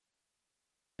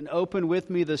And open with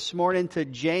me this morning to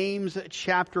James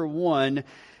chapter 1.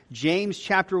 James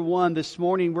chapter 1, this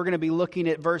morning we're going to be looking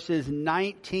at verses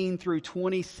 19 through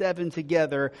 27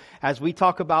 together as we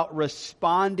talk about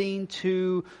responding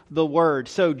to the Word.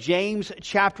 So James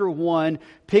chapter 1,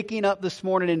 picking up this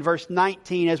morning in verse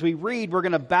 19. As we read, we're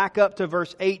going to back up to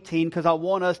verse 18 because I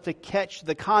want us to catch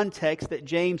the context that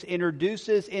James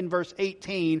introduces in verse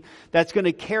 18 that's going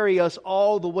to carry us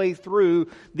all the way through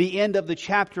the end of the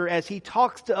chapter as he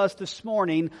talks to us this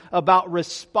morning about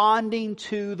responding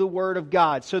to the Word of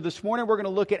God. So this morning we're going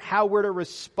to look at how we're to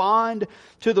respond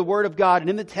to the Word of God. And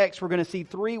in the text we're going to see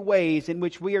three ways in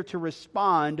which we are to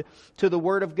respond to the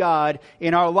Word of God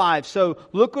in our lives. So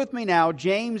look with me now,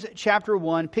 James chapter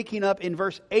 1, picking up in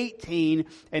verse 18,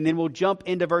 and then we'll jump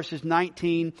into verses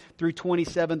 19 through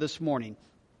 27 this morning.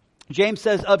 James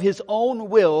says, of His own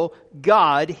will,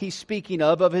 God, he's speaking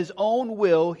of His own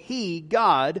will, He,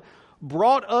 God,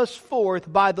 brought us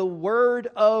forth by the word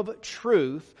of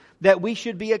truth, that we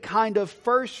should be a kind of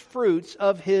first fruits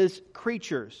of His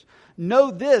creatures.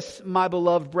 Know this, my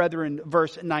beloved brethren,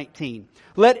 verse 19.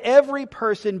 Let every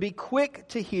person be quick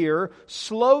to hear,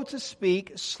 slow to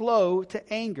speak, slow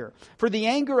to anger. For the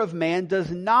anger of man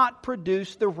does not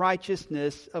produce the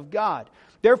righteousness of God.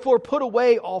 Therefore put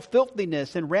away all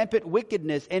filthiness and rampant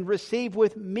wickedness, and receive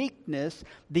with meekness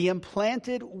the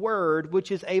implanted word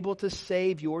which is able to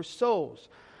save your souls.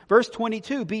 Verse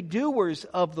 22, be doers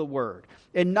of the word,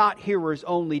 and not hearers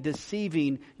only,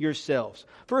 deceiving yourselves.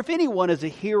 For if anyone is a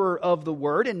hearer of the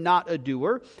word and not a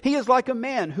doer, he is like a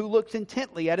man who looks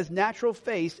intently at his natural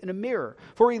face in a mirror.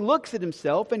 For he looks at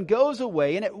himself and goes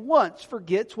away and at once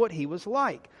forgets what he was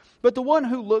like. But the one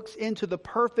who looks into the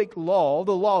perfect law,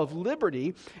 the law of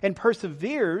liberty, and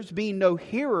perseveres, being no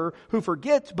hearer who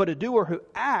forgets, but a doer who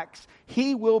acts,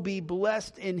 he will be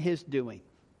blessed in his doing.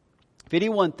 If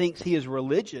anyone thinks he is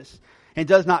religious and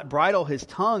does not bridle his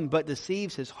tongue but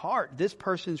deceives his heart, this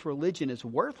person's religion is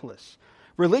worthless.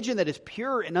 Religion that is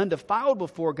pure and undefiled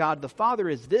before God the Father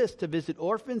is this, to visit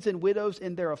orphans and widows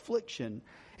in their affliction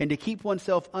and to keep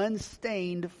oneself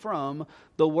unstained from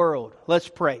the world. Let's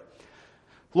pray.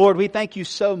 Lord, we thank you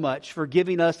so much for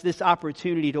giving us this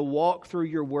opportunity to walk through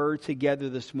your word together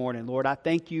this morning. Lord, I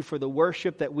thank you for the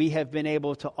worship that we have been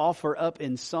able to offer up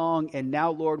in song. And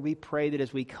now, Lord, we pray that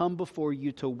as we come before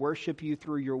you to worship you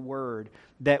through your word,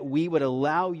 that we would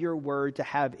allow your word to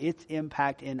have its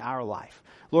impact in our life.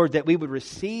 Lord, that we would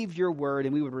receive your word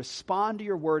and we would respond to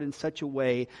your word in such a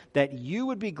way that you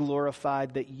would be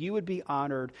glorified, that you would be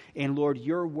honored, and Lord,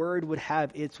 your word would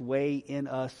have its way in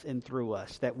us and through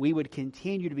us, that we would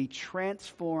continue to be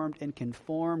transformed and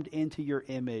conformed into your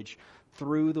image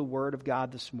through the word of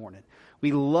God this morning.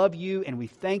 We love you and we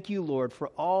thank you, Lord, for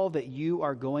all that you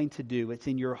are going to do. It's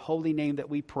in your holy name that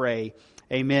we pray.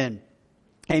 Amen.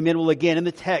 Amen. Well, again, in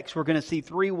the text, we're going to see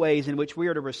three ways in which we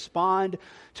are to respond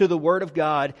to the Word of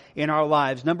God in our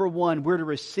lives. Number one, we're to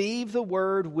receive the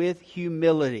Word with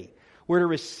humility. We're to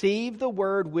receive the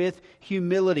Word with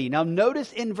humility. Now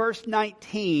notice in verse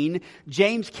 19,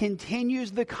 James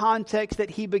continues the context that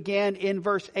he began in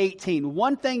verse 18.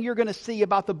 One thing you're going to see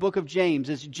about the book of James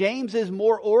is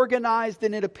more organized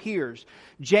than it appears.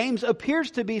 James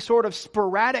appears to be sort of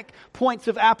sporadic points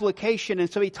of application. And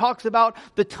so he talks about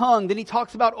the tongue, then he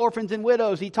talks about orphans and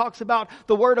widows, he talks about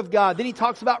the Word of God, then he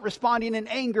talks about responding in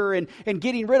anger and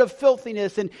getting rid of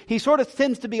filthiness. And he sort of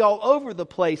tends to be all over the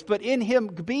place. But in him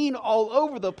being all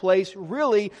over the place,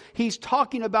 really, he's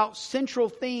talking about central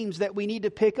themes that we need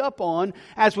to pick up on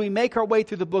as we make our way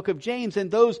through the book of James. And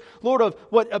those, Lord, of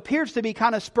what appears to be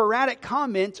kind of sporadic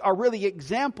comments are really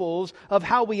examples of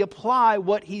how we apply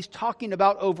what he's talking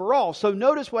about overall. So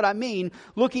notice what I mean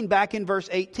looking back in verse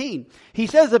 18. He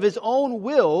says of his own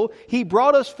will, he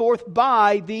brought us forth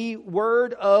by the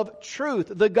word of truth,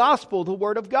 the gospel, the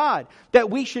word of God, that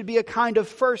we should be a kind of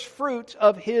first fruits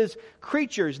of his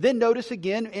creatures. Then notice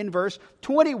again in verse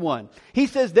 21. He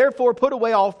says, therefore put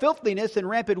away all filthiness and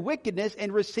rampant wickedness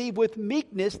and receive with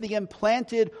meekness the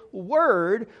implanted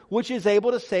word which is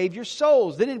able to save your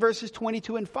souls. Then in verses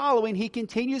 22 and following, he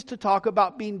continues to talk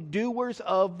about being doers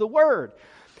of the word.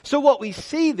 So what we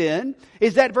see then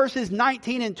is that verses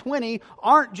 19 and 20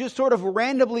 aren't just sort of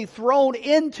randomly thrown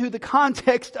into the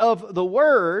context of the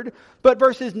word, but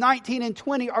verses 19 and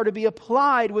 20 are to be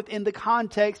applied within the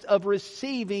context of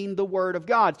receiving the word of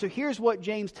God. So here's what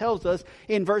James tells us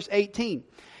in verse 18.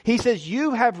 He says,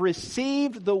 you have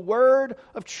received the word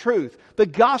of truth, the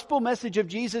gospel message of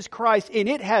Jesus Christ, and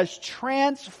it has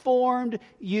transformed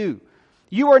you.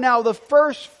 You are now the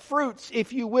first fruits,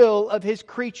 if you will, of His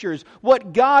creatures.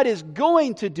 What God is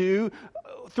going to do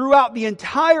throughout the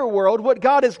entire world, what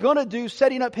God is going to do,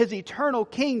 setting up His eternal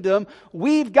kingdom,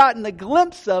 we've gotten a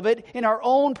glimpse of it in our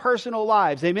own personal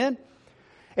lives. Amen?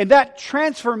 And that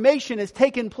transformation has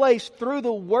taken place through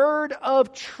the word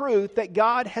of truth that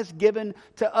God has given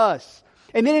to us.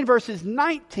 And then in verses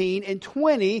 19 and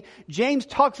 20, James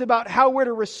talks about how we're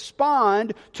to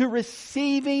respond to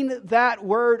receiving that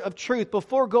word of truth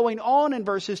before going on in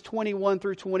verses 21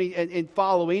 through 20 and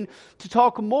following to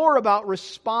talk more about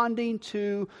responding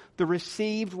to the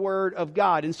received word of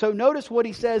God. And so notice what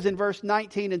he says in verse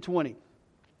 19 and 20.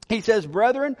 He says,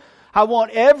 "Brethren, I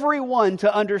want everyone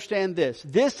to understand this.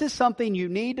 This is something you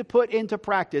need to put into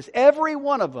practice. Every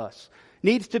one of us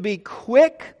needs to be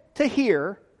quick to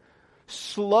hear,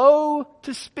 slow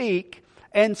to speak,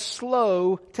 and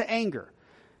slow to anger."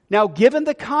 Now, given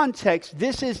the context,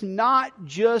 this is not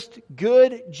just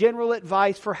good general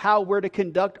advice for how we're to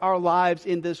conduct our lives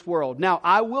in this world. Now,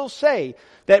 I will say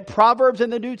that Proverbs in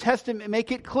the New Testament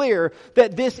make it clear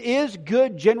that this is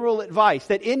good general advice.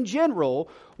 That in general,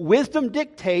 wisdom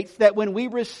dictates that when we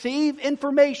receive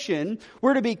information,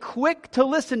 we're to be quick to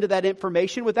listen to that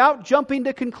information without jumping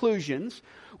to conclusions.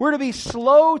 We're to be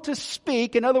slow to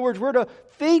speak. In other words, we're to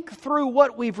think through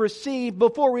what we've received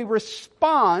before we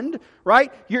respond,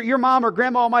 right? Your mom or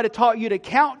grandma might have taught you to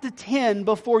count to 10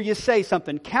 before you say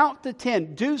something. Count to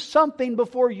 10. Do something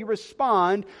before you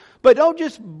respond, but don't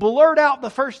just blurt out the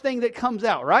first thing that comes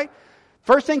out, right?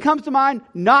 First thing comes to mind,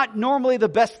 not normally the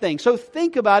best thing. So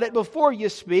think about it before you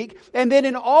speak. And then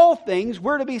in all things,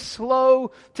 we're to be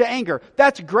slow to anger.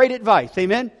 That's great advice.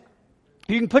 Amen?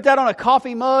 You can put that on a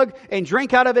coffee mug and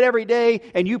drink out of it every day,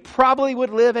 and you probably would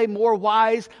live a more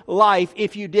wise life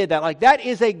if you did that. Like, that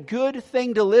is a good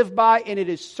thing to live by, and it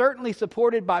is certainly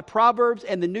supported by Proverbs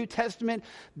and the New Testament.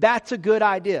 That's a good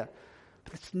idea.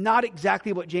 But it's not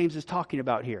exactly what James is talking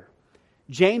about here.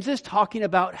 James is talking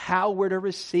about how we're to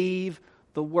receive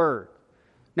the word.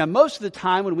 Now, most of the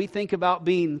time when we think about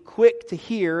being quick to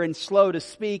hear and slow to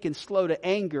speak and slow to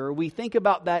anger, we think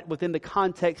about that within the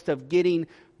context of getting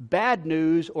bad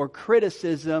news or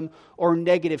criticism or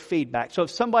negative feedback. So if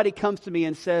somebody comes to me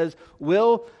and says,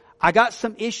 "Will, I got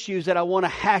some issues that I want to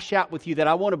hash out with you, that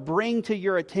I want to bring to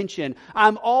your attention,"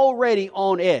 I'm already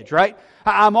on edge, right?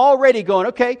 I'm already going,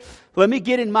 okay, let me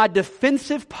get in my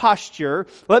defensive posture.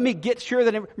 Let me get sure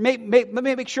that let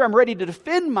me make sure I'm ready to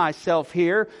defend myself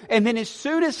here. And then as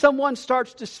soon as someone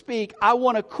starts to speak, I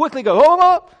want to quickly go, hold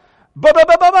on,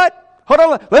 hold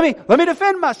on, let me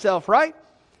defend myself, right?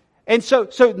 And so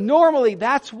normally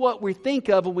that's what we think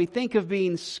of when we think of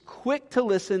being quick to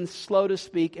listen, slow to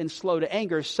speak, and slow to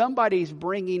anger. Somebody's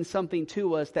bringing something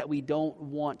to us that we don't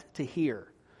want to hear.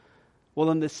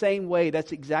 Well, in the same way,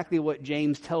 that's exactly what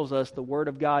James tells us the Word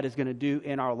of God is going to do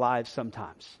in our lives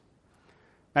sometimes.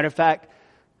 Matter of fact,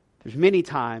 there's many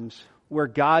times where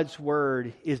God's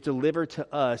Word is delivered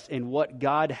to us and what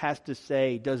God has to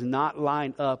say does not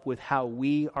line up with how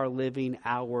we are living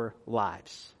our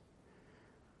lives.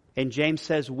 And James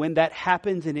says when that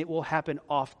happens, and it will happen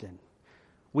often,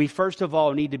 we first of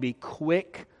all need to be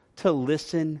quick to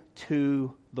listen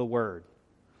to the Word.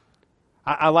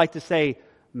 I like to say,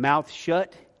 mouth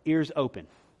shut, ears open,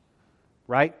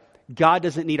 right? God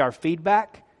doesn't need our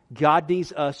feedback. God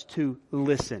needs us to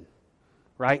listen,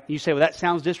 right? You say, well, that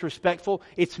sounds disrespectful.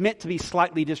 It's meant to be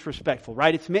slightly disrespectful,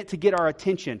 right? It's meant to get our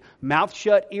attention. Mouth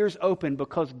shut, ears open,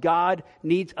 because God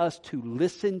needs us to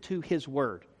listen to His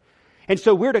Word. And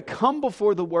so we're to come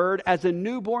before the Word as a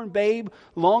newborn babe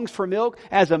longs for milk,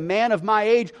 as a man of my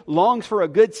age longs for a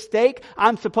good steak.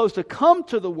 I'm supposed to come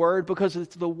to the Word because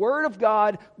it's the Word of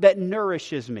God that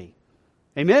nourishes me.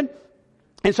 Amen?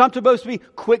 And so I'm supposed to be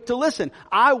quick to listen.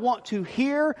 I want to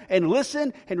hear and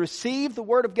listen and receive the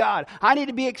Word of God. I need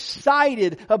to be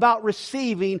excited about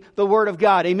receiving the Word of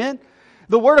God. Amen?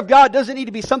 The Word of God doesn't need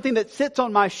to be something that sits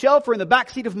on my shelf or in the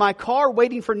backseat of my car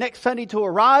waiting for next Sunday to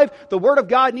arrive. The Word of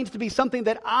God needs to be something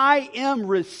that I am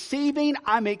receiving,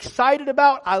 I'm excited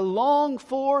about. I long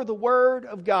for the Word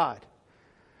of God.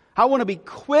 I want to be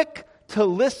quick to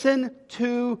listen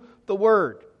to the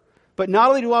Word. But not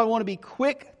only do I want to be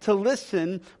quick to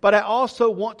listen, but I also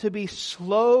want to be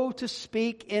slow to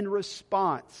speak in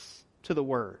response to the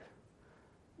Word.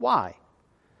 Why?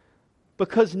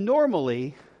 Because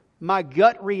normally my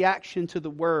gut reaction to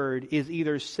the Word is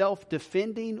either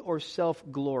self-defending or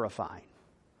self-glorifying.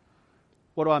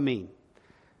 What do I mean?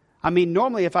 I mean,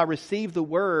 normally if I receive the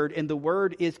Word and the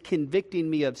Word is convicting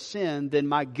me of sin, then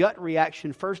my gut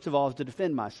reaction, first of all, is to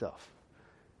defend myself.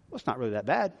 Well, it's not really that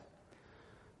bad.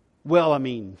 Well, I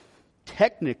mean,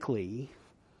 technically,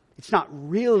 it's not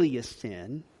really a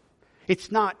sin.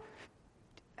 It's not,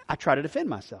 I try to defend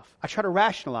myself. I try to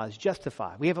rationalize,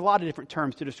 justify. We have a lot of different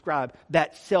terms to describe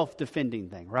that self-defending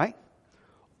thing, right?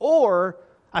 Or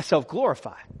I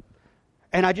self-glorify.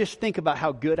 And I just think about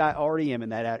how good I already am in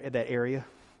that area.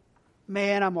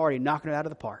 Man, I'm already knocking it out of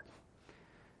the park.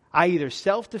 I either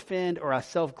self-defend or I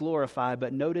self-glorify,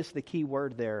 but notice the key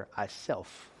word there, I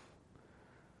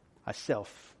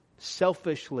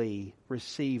selfishly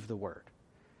receive the word.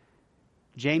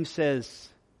 James says,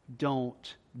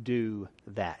 don't do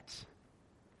that.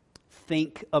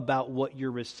 Think about what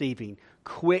you're receiving.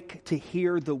 Quick to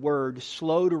hear the word,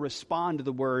 slow to respond to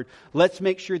the word. Let's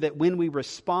make sure that when we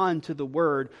respond to the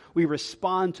word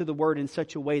in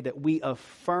such a way that we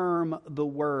affirm the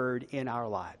word in our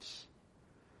lives.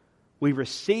 We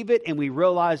receive it and we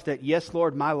realize that, yes,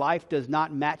 Lord, my life does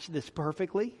not match this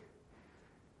perfectly.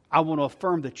 I want to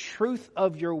affirm the truth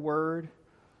of your word,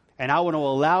 and I want to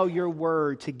allow your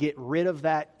word to get rid of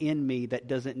that in me that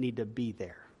doesn't need to be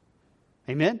there.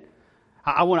 Amen?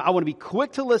 I want to be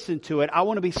quick to listen to it. I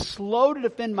want to be slow to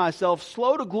defend myself,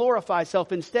 slow to glorify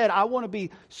self. Instead, I want to be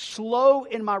slow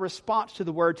in my response to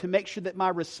the word to make sure that my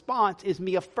response is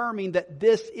me affirming that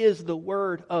this is the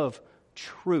word of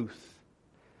truth.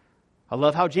 I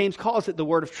love how James calls it the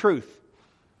word of truth.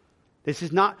 This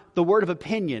is not the word of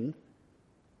opinion.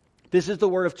 This is the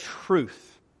word of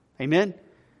truth. Amen?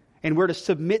 And we're to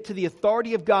submit to the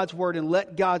authority of God's word and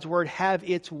let God's word have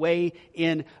its way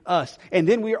in us. And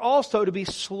then we are also to be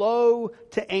slow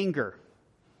to anger.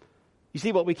 You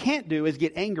see, what we can't do is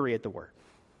get angry at the word.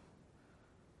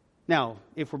 Now,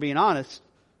 if we're being honest,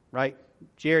 right?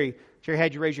 Jerry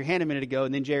had you raise your hand a minute ago,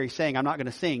 and then Jerry saying, I'm not going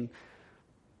to sing.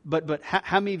 But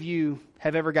how many of you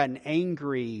have ever gotten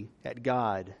angry at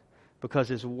God because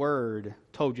His Word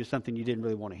told you something you didn't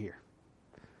really want to hear?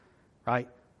 Right?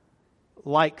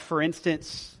 Like, for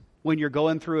instance, when you're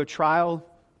going through a trial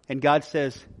and God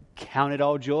says, count it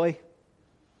all joy.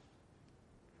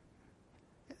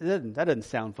 That doesn't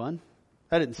sound fun.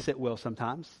 That doesn't sit well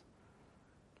sometimes.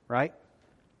 Right?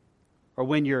 Or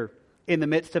when you're in the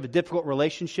midst of a difficult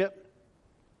relationship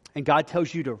and God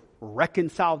tells you to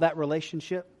reconcile that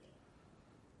relationship.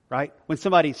 Right? When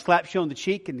somebody slaps you on the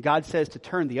cheek and God says to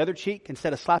turn the other cheek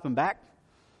instead of slapping back.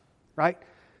 Right?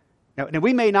 Now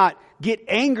we may not get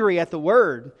angry at the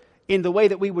word in the way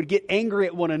that we would get angry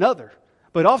at one another.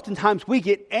 But oftentimes we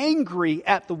get angry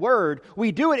at the word.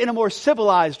 We do it in a more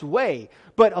civilized way.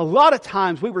 But a lot of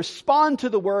times we respond to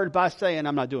the word by saying,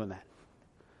 I'm not doing that.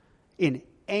 In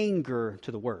anger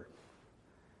to the word.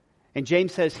 And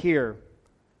James says here,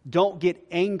 don't get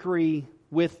angry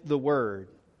with the word,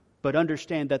 but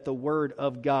understand that the word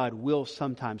of God will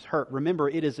sometimes hurt. Remember,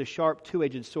 it is a sharp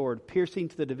two-edged sword, piercing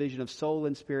to the division of soul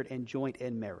and spirit and joint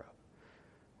and marrow.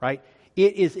 Right?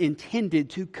 It is intended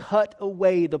to cut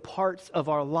away the parts of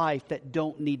our life that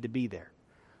don't need to be there.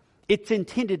 It's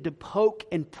intended to poke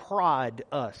and prod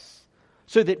us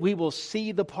so that we will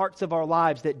see the parts of our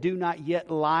lives that do not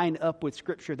yet line up with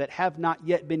Scripture, that have not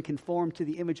yet been conformed to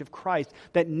the image of Christ,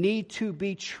 that need to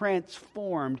be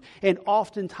transformed. And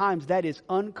oftentimes that is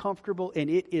uncomfortable and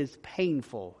it is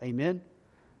painful. Amen?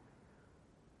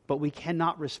 But we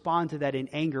cannot respond to that in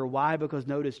anger. Why? Because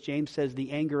notice James says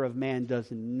the anger of man does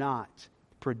not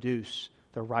produce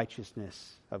the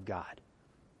righteousness of God.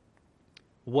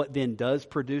 What then does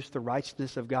produce the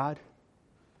righteousness of God?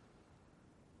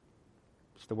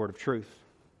 It's the word of truth.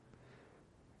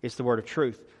 It's the word of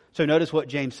truth. So notice what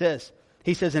James says.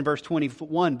 He says in verse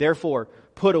 21, therefore,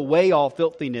 put away all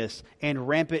filthiness and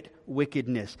rampant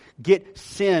wickedness. Get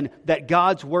sin that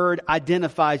God's word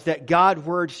identifies, that God's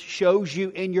word shows you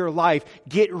in your life.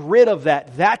 Get rid of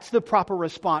that. That's the proper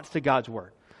response to God's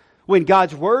word. When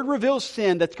God's word reveals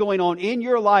sin that's going on in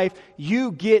your life,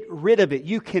 you get rid of it.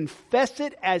 You confess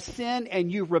it as sin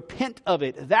and you repent of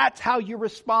it. That's how you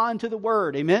respond to the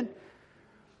word. Amen?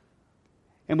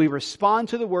 And we respond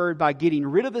to the word by getting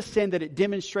rid of the sin that it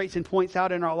demonstrates and points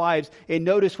out in our lives. And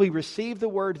notice we receive the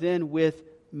word then with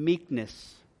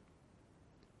meekness.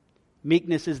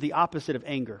 Meekness is the opposite of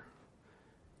anger.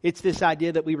 It's this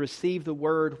idea that we receive the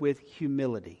word with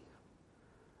humility.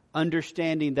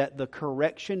 Understanding that the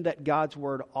correction that God's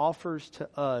word offers to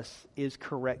us is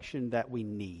correction that we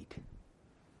need.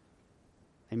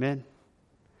 Amen?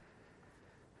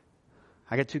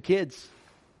 I got 2 kids.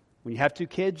 When you have 2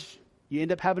 kids, you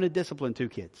end up having to discipline 2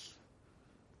 kids.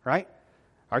 Right?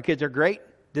 Our kids are great.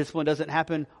 Discipline doesn't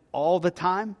happen all the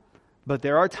time. But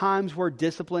there are times where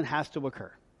discipline has to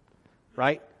occur.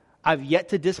 Right? I've yet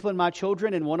to discipline my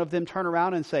children and one of them turn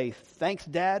around and say, thanks,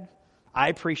 Dad. I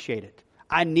appreciate it.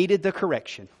 I needed the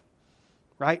correction.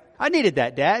 Right? I needed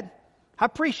that, Dad. I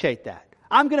appreciate that.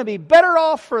 I'm going to be better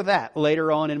off for that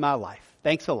later on in my life.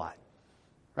 Thanks a lot.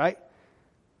 right?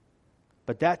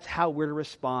 But that's how we're to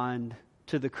respond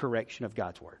to the correction of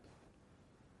God's Word.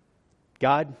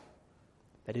 God,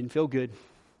 that didn't feel good.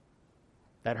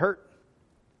 That hurt,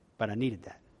 but I needed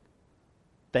that.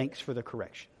 Thanks for the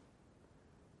correction.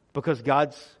 Because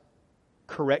God's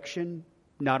correction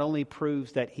not only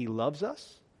proves that He loves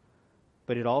us,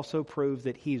 but it also proves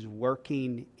that He's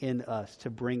working in us to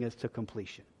bring us to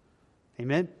completion.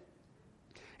 Amen?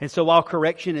 And so while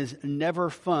correction is never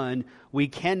fun, we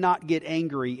cannot get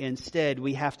angry. Instead,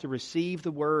 we have to receive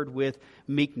the word with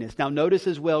meekness. Now notice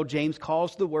as well, James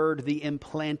calls the word the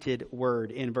implanted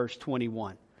word in verse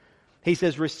 21. He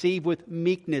says, receive with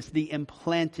meekness the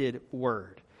implanted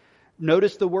word.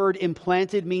 Notice the word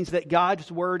implanted means that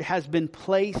God's word has been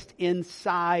placed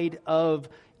inside of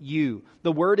you.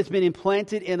 The word has been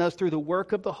implanted in us through the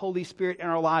work of the Holy Spirit in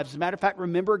our lives. As a matter of fact,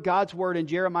 remember God's word in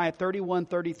Jeremiah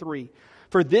 31:33.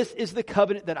 For this is the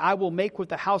covenant that I will make with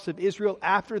the house of Israel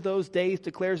after those days,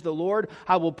 declares the Lord.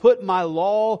 I will put my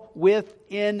law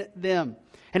within them,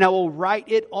 and I will write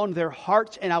it on their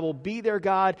hearts, and I will be their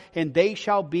God, and they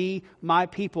shall be my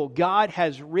people. God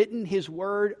has written His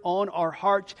word on our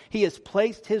hearts. He has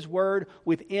placed His word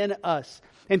within us.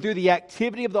 And through the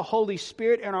activity of the Holy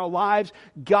Spirit in our lives,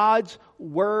 God's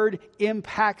word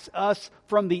impacts us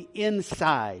from the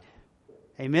inside.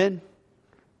 Amen?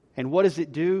 And what does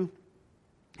it do?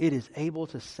 It is able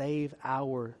to save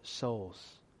our souls.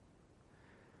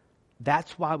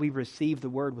 That's why we receive the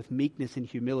word with meekness and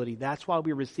humility. That's why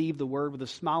we receive the word with a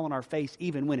smile on our face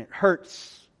even when it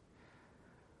hurts.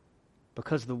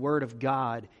 Because the word of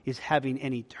God is having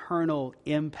an eternal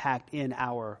impact in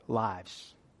our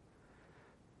lives.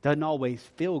 Doesn't always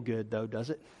feel good though,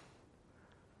 does it?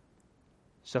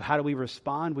 So how do we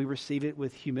respond? We receive it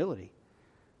with humility.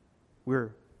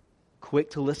 We're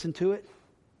quick to listen to it.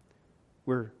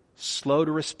 We're slow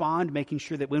to respond, making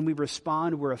sure that when we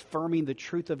respond, we're affirming the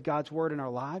truth of God's word in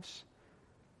our lives.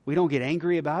 We don't get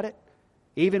angry about it.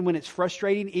 Even when it's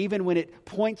frustrating, even when it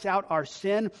points out our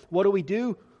sin, what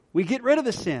do? We get rid of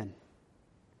the sin.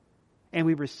 And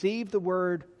we receive the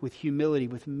word with humility,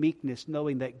 with meekness,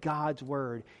 knowing that God's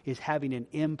word is having an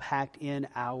impact in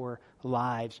our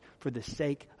lives for the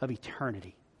sake of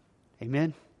eternity.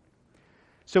 Amen?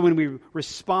 So when we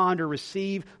respond or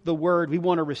receive the word, we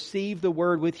want to receive the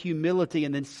word with humility.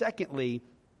 And then secondly,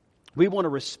 we want to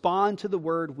respond to the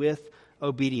word with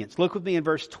obedience. Look with me in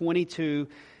verse 22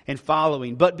 and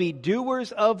following. But be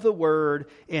doers of the word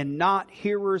and not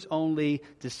hearers only,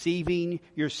 deceiving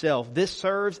yourself. This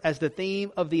serves as the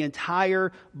theme of the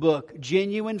entire book.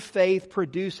 Genuine faith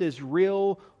produces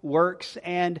real works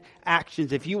and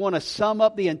actions. If you want to sum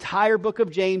up the entire book of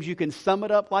James, you can sum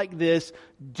it up like this: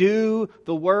 do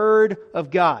the word of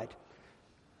God.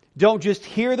 Don't just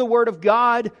hear the word of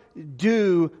God,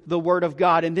 do the word of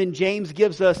God. And then James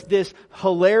gives us this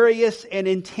hilarious and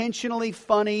intentionally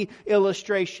funny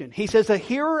illustration. He says, a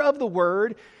hearer of the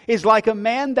word is like a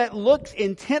man that looks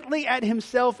intently at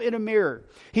himself in a mirror.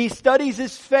 He studies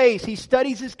his face. He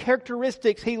studies his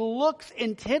characteristics. He looks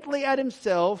intently at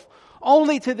himself,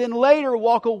 only to then later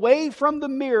walk away from the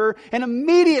mirror and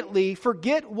immediately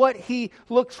forget what he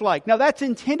looks like. Now that's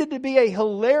intended to be a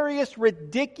hilarious,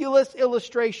 ridiculous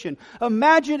illustration.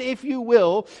 Imagine, if you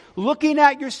will, looking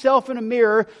at yourself in a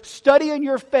mirror, studying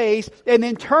your face, and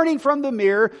then turning from the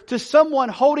mirror to someone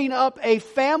holding up a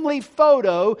family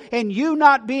photo and you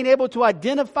not being able to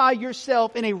identify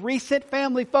yourself in a recent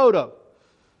family photo.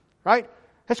 Right?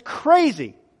 That's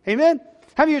crazy. Amen?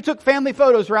 How many of you took family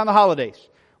photos around the holidays?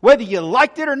 Whether you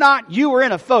liked it or not, you were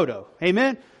in a photo.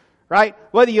 Amen? Right?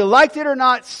 Whether you liked it or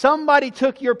not, somebody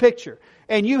took your picture.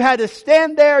 And you had to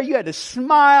stand there, you had to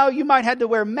smile, you might have to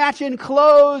wear matching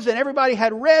clothes, and everybody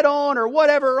had red on or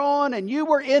whatever on, and you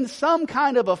were in some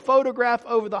kind of a photograph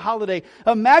over the holiday.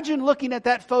 Imagine looking at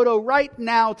that photo right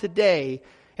now today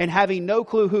and having no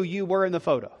clue who you were in the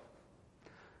photo.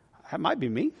 That might be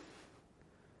me.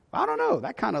 I don't know.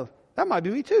 That might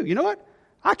be me too. You know what?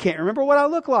 I can't remember what I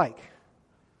look like.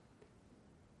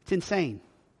 It's insane.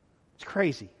 It's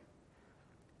crazy.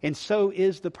 And so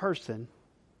is the person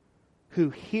who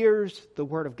hears the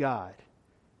Word of God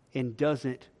and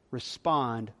doesn't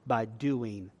respond by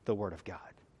doing the Word of God.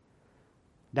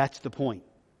 That's the point.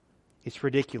 It's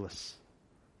ridiculous.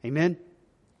 Amen?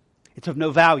 It's of no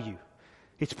value.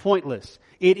 It's pointless.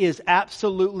 It is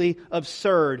absolutely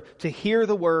absurd to hear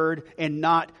the word and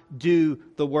not do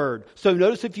the word. So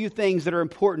notice a few things that are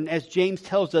important as James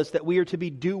tells us that we are to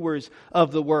be doers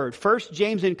of the word. First,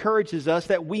 James encourages us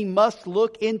that we must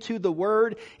look into the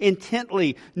word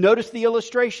intently. Notice the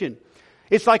illustration.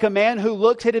 It's like a man who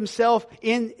looks at himself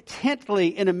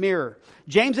intently in a mirror.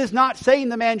 James is not saying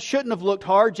the man shouldn't have looked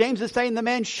hard. James is saying the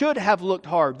man should have looked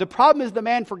hard. The problem is the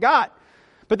man forgot.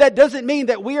 But that doesn't mean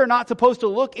that we are not supposed to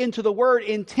look into the Word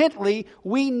intently.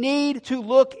 We need to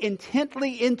look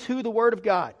intently into the Word of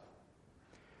God.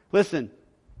 Listen,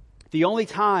 the only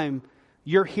time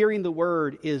you're hearing the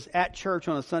Word is at church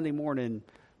on a Sunday morning.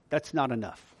 That's not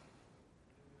enough.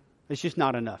 It's just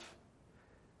not enough.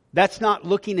 That's not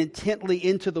looking intently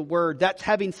into the Word. That's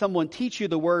having someone teach you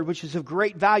the Word, which is of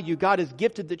great value. God has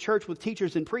gifted the church with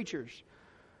teachers and preachers.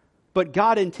 But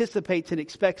God anticipates and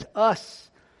expects us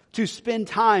to spend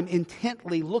time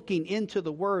intently looking into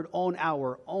the Word on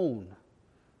our own.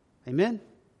 Amen?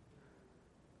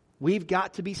 We've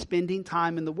got to be spending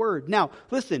time in the Word. Now,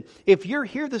 listen, if you're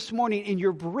here this morning and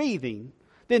you're breathing,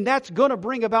 then that's going to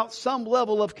bring about some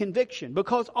level of conviction.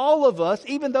 Because all of us,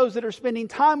 even those that are spending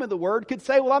time in the Word, could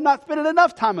say, well, I'm not spending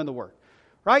enough time in the Word.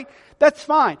 Right? That's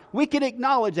fine. We can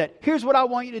acknowledge that. Here's what I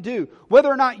want you to do. Whether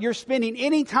or not you're spending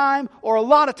any time or a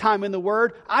lot of time in the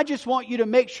Word, I just want you to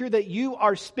make sure that you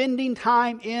are spending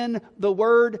time in the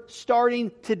Word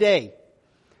starting today.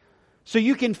 So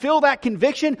you can feel that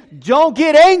conviction. Don't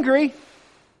get angry.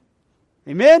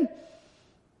 Amen?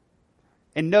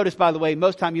 And notice, by the way,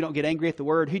 most time you don't get angry at the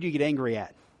Word. Who do you get angry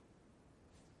at?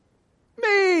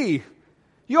 Me!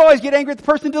 You always get angry at the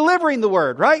person delivering the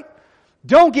Word, right?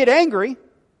 Don't get angry.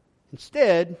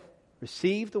 Instead,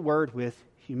 receive the Word with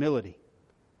humility.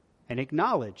 And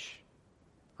acknowledge,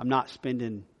 I'm not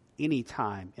spending any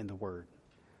time in the Word.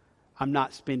 I'm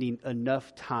not spending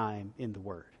enough time in the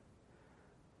Word.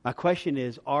 My question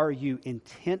is, are you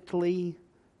intently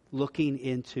looking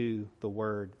into the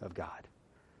Word of God?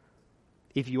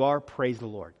 If you are, praise the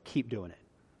Lord. Keep doing it.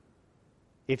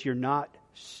 If you're not,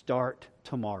 start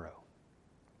tomorrow.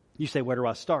 You say, where do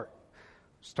I start?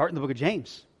 Start in the book of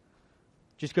James.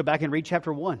 Just go back and read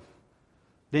chapter 1.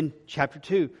 Then chapter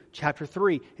 2, chapter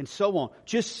 3, and so on.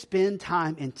 Just spend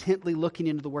time intently looking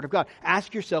into the Word of God.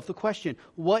 Ask yourself the question,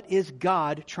 what is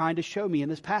God trying to show me in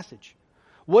this passage?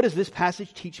 What does this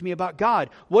passage teach me about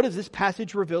God? What does this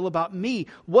passage reveal about me?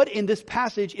 What in this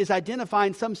passage is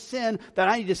identifying some sin that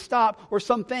I need to stop or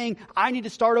something I need to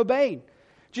start obeying?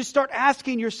 Just start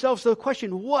asking yourself the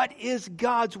question, what is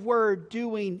God's Word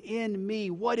doing in me?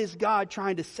 What is God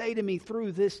trying to say to me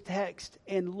through this text?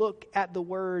 And look at the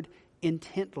Word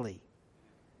intently.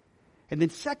 And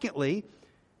then secondly,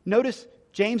 notice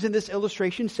James in this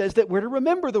illustration says that we're to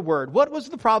remember the Word. What was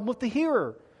the problem with the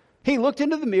hearer? He looked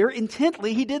into the mirror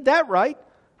intently. He did that right.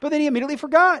 But then he immediately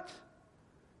forgot.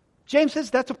 James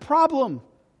says that's a problem.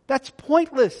 That's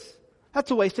pointless. That's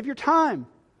a waste of your time.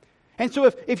 And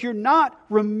so if you're not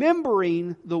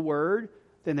remembering the Word,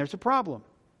 then there's a problem.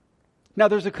 Now,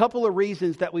 there's a couple of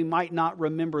reasons that we might not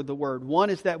remember the Word. One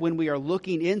is that when we are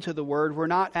looking into the Word, we're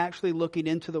not actually looking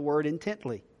into the Word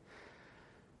intently.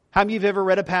 How many of you have ever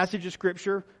read a passage of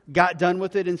Scripture, got done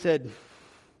with it, and said,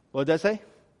 what did that say?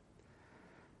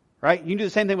 Right? You can do the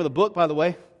same thing with a book, by the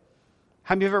way.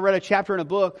 How many of you have ever read a chapter in a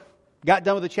book, got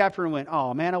done with the chapter and went,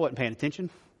 oh man, I wasn't paying attention?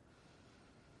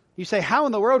 You say, how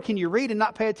in the world can you read and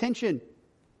not pay attention?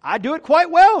 I do it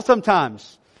quite well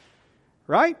sometimes.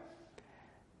 Right?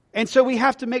 And so we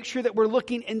have to make sure that we're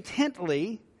looking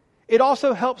intently. It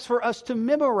also helps for us to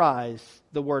memorize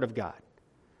the Word of God.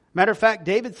 Matter of fact,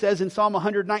 David says in Psalm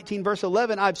 119 verse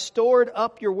 11, I've stored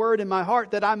up your word in my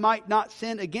heart that I might not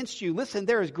sin against you. Listen,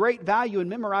 there is great value in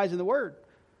memorizing the Word.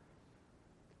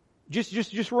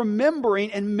 Just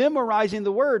remembering and memorizing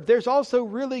the Word. There's also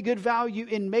really good value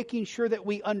in making sure that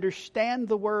we understand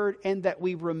the Word and that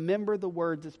we remember the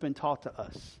Word that's been taught to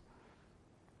us.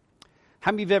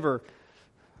 How many of you have ever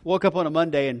woke up on a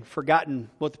Monday and forgotten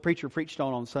what the preacher preached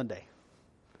on Sunday?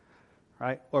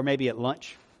 Right? Or maybe at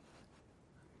lunch.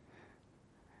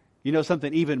 You know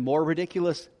something even more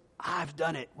ridiculous? I've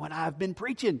done it when I've been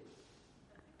preaching.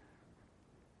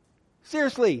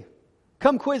 Seriously,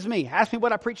 come quiz me. Ask me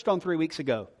what I preached on 3 weeks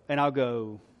ago. And I'll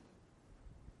go,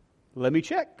 let me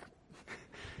check.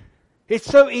 It's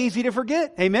so easy to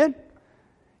forget. Amen?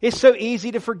 It's so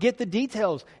easy to forget the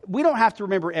details. We don't have to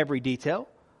remember every detail.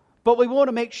 But we want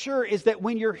to make sure is that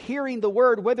when you're hearing the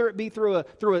Word, whether it be through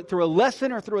a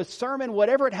lesson or through a sermon,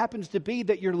 whatever it happens to be,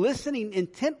 that you're listening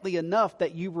intently enough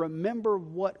that you remember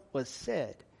what was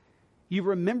said. You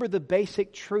remember the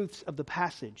basic truths of the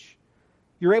passage.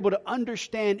 You're able to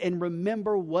understand and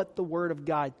remember what the Word of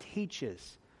God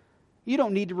teaches. You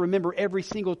don't need to remember every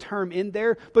single term in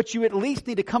there, but you at least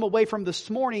need to come away from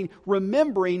this morning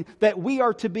remembering that we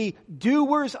are to be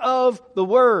doers of the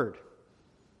Word.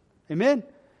 Amen?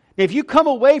 If you come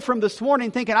away from this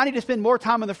morning thinking, I need to spend more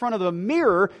time in the front of the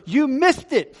mirror, you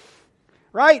missed it.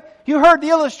 right? You heard the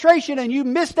illustration and you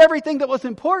missed everything that was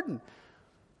important,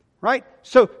 right?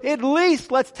 So at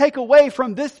least let's take away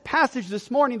from this passage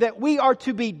this morning that we are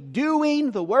to be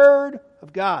doing the Word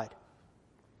of God.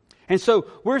 And so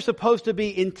we're supposed to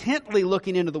be intently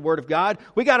looking into the Word of God.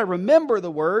 We got to remember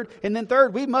the Word. And then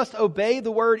third, we must obey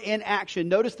the Word in action.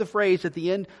 Notice the phrase at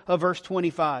the end of verse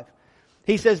 25.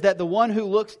 He says that the one who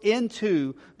looks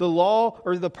into the law,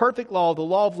 or the perfect law, the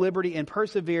law of liberty, and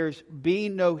perseveres,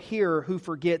 being no hearer who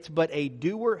forgets, but a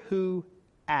doer who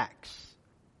acts.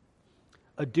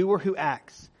 A doer who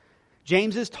acts.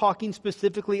 James is talking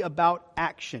specifically about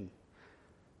action.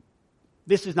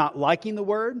 This is not liking the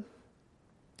Word.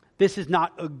 This is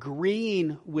not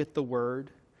agreeing with the Word.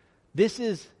 This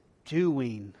is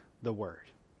doing the Word.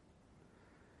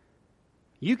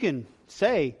 You can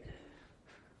say,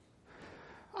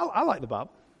 I like the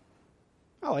Bible.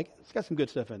 I like it. It's got some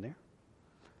good stuff in there.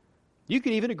 You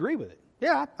can even agree with it.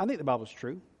 Yeah, I think the Bible's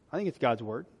true. I think it's God's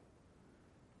Word.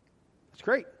 It's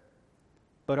great.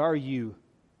 But are you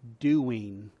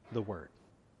doing the Word?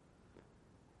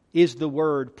 Is the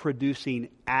Word producing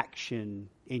action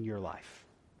in your life?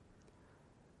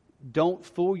 Don't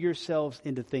fool yourselves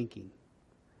into thinking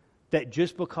that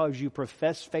just because you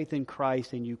profess faith in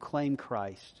Christ and you claim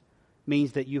Christ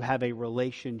means that you have a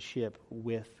relationship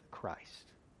with Christ.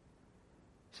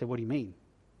 You say, what do you mean?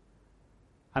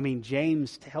 I mean,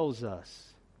 James tells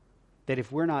us that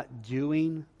if we're not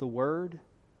doing the Word,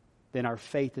 then our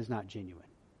faith is not genuine.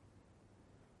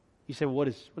 You say, well, what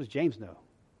does James know?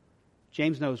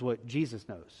 James knows what Jesus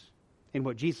knows and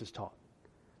what Jesus taught.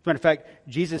 As a matter of fact,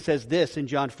 Jesus says this in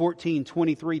John 14,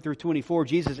 23 through 24.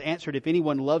 Jesus answered, if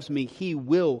anyone loves me, he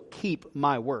will keep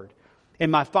my word.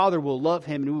 And my Father will love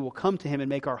him, and we will come to him and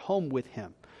make our home with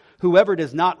him. Whoever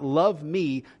does not love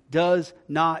me does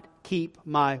not keep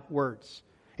my words.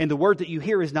 And the word that you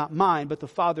hear is not mine, but the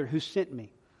Father who sent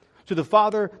me. So the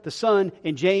Father, the Son,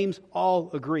 and James all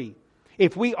agree.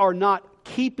 If we are not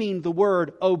keeping the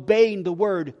word, obeying the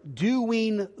word,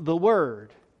 doing the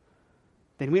word,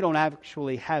 then we don't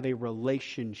actually have a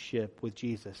relationship with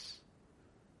Jesus.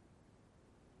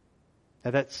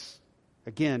 Now that's,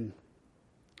 again,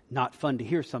 not fun to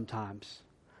hear sometimes.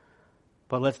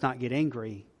 But let's not get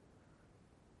angry.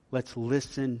 Let's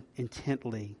listen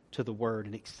intently to the Word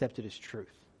and accept it as truth.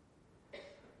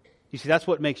 You see, that's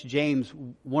what makes James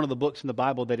one of the books in the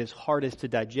Bible that is hardest to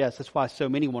digest. That's why so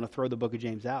many want to throw the book of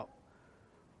James out.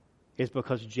 It's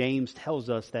because James tells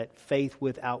us that faith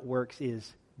without works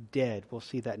is dead. We'll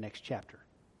see that next chapter.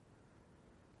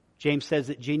 James says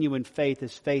that genuine faith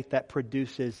is faith that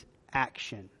produces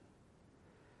action.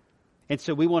 And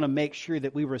so we want to make sure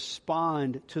that we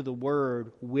respond to the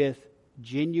Word with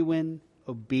genuine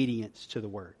obedience to the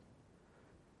Word.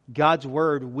 God's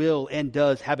Word will and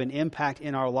does have an impact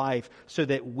in our life so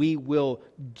that we will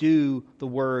do the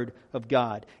Word of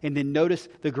God. And then notice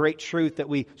the great truth that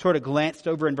we sort of glanced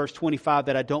over in verse 25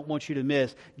 that I don't want you to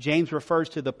miss. James refers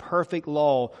to the perfect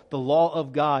law, the law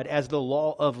of God, as the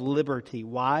law of liberty.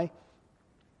 Why?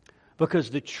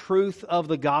 Because the truth of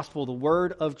the gospel, the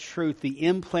word of truth, the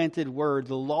implanted word,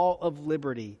 the law of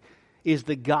liberty, is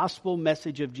the gospel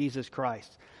message of Jesus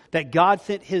Christ. That God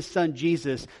sent His Son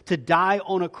Jesus to die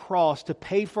on a cross to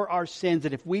pay for our sins.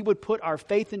 That if we would put our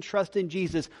faith and trust in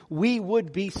Jesus, we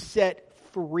would be set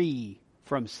free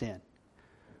from sin.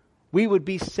 We would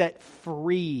be set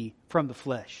free from the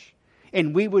flesh.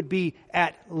 And we would be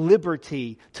at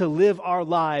liberty to live our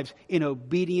lives in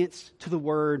obedience to the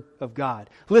Word of God.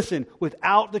 Listen,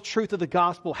 without the truth of the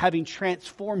gospel having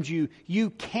transformed you,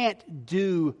 you can't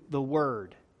do the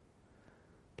Word.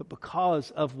 But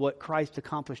because of what Christ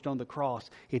accomplished on the cross,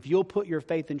 if you'll put your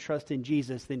faith and trust in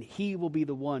Jesus, then He will be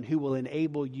the one who will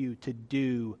enable you to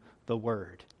do the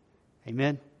Word.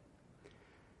 Amen?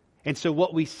 And so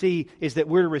what we see is that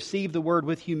we're to receive the Word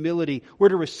with humility. We're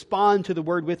to respond to the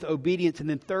Word with obedience. And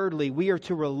then thirdly, we are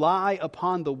to rely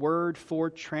upon the Word for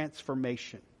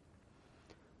transformation.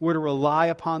 We're to rely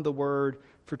upon the Word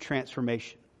for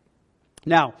transformation.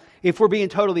 Now, if we're being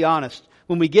totally honest,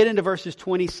 when we get into verses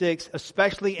 26,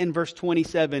 especially in verse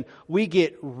 27, we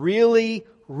get really,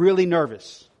 really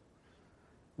nervous.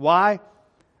 Why?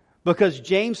 Because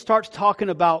James starts talking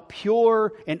about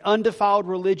pure and undefiled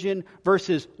religion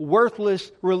versus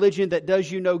worthless religion that does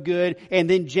you no good. And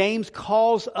then James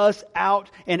calls us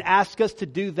out and asks us to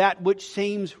do that which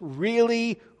seems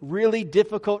really, really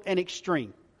difficult and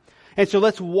extreme. And so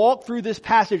let's walk through this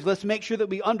passage. Let's make sure that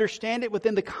we understand it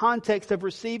within the context of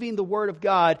receiving the Word of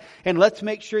God. And let's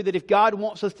make sure that if God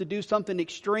wants us to do something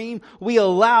extreme, we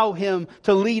allow Him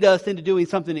to lead us into doing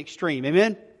something extreme.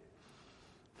 Amen?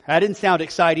 That didn't sound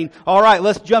exciting. All right,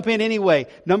 let's jump in anyway.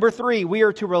 Number 3, we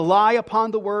are to rely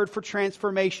upon the word for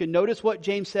transformation. Notice what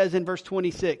James says in verse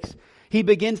 26. He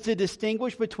begins to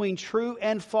distinguish between true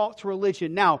and false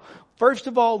religion. Now, first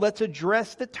of all, let's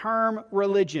address the term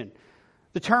religion.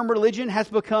 The term religion has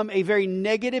become a very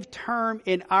negative term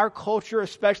in our culture,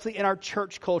 especially in our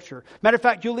church culture. Matter of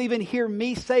fact, you'll even hear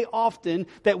me say often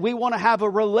that we want to have a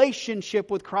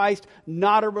relationship with Christ,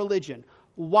 not a religion.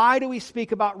 Why do we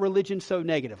speak about religion so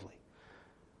negatively?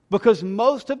 Because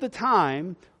most of the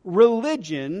time,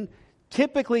 religion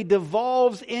typically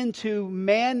devolves into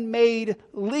man-made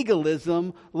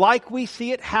legalism like we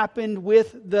see it happen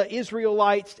with the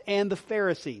Israelites and the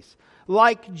Pharisees.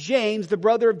 Like James, the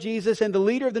brother of Jesus and the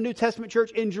leader of the New Testament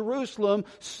church in Jerusalem,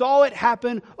 saw it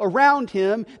happen around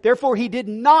him. Therefore, he did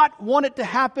not want it to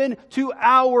happen to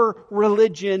our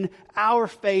religion, our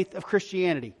faith of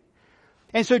Christianity.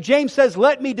 And so James says,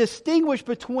 let me distinguish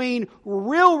between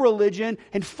real religion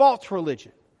and false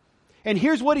religion. And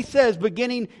here's what he says,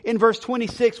 beginning in verse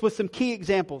 26 with some key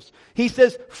examples. He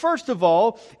says, first of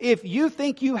all, if you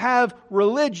think you have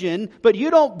religion, but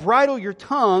you don't bridle your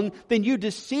tongue, then you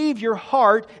deceive your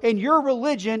heart, and your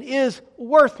religion is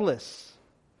worthless.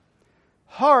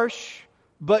 Harsh,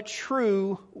 but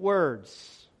true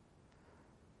words.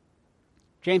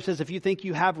 James says, if you think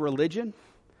you have religion,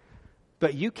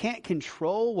 but you can't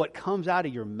control what comes out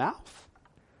of your mouth,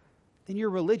 then your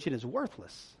religion is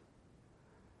worthless.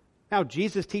 Now,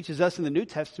 Jesus teaches us in the New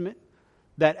Testament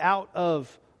that out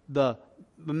of the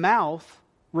mouth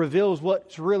reveals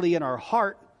what's really in our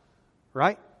heart,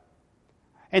 right?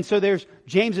 And so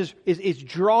James is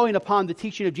drawing upon the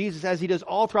teaching of Jesus as he does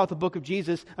all throughout the book of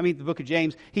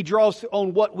James. He draws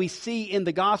on what we see in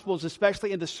the Gospels,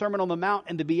 especially in the Sermon on the Mount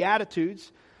and the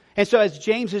Beatitudes. And so as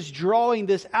James is drawing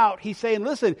this out, he's saying,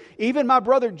 listen, even my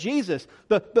brother Jesus,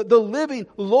 the living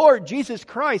Lord Jesus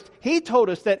Christ, he told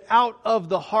us that out of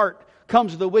the heart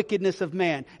comes the wickedness of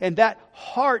man. And that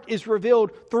heart is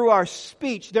revealed through our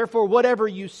speech. Therefore, whatever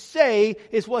you say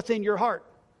is what's in your heart.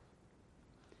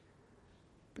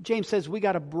 But James says we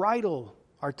got to bridle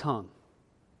our tongue.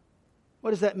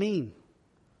 What does that mean?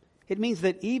 It means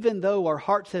that even though our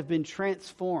hearts have been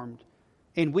transformed,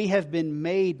 and we have been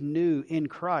made new in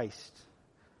Christ,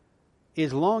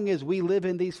 as long as we live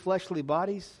in these fleshly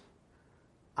bodies,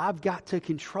 I've got to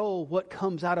control what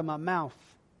comes out of my mouth.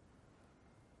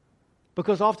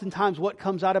 Because oftentimes what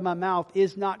comes out of my mouth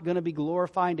is not going to be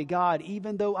glorifying to God,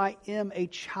 even though I am a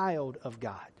child of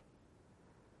God.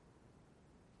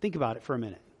 Think about it for a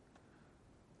minute.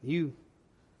 You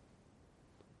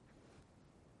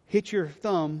hit your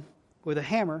thumb with a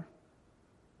hammer.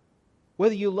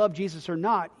 Whether you love Jesus or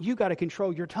not, you got to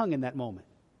control your tongue in that moment.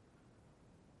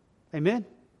 Amen?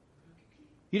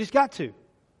 You just got to.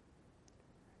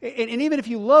 And even if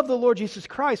you love the Lord Jesus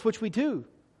Christ, which we do,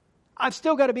 I've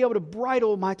still got to be able to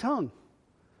bridle my tongue.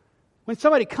 When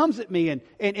somebody comes at me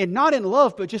and not in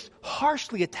love, but just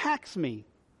harshly attacks me,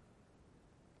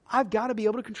 I've got to be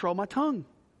able to control my tongue.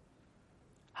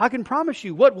 I can promise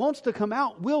you, what wants to come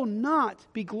out will not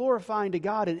be glorifying to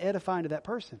God and edifying to that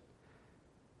person.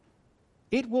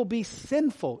 It will be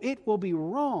sinful. It will be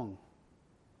wrong.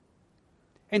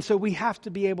 And so we have to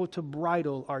be able to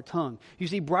bridle our tongue. You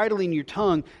see, bridling your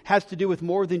tongue has to do with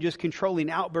more than just controlling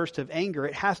outbursts of anger.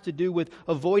 It has to do with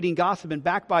avoiding gossip and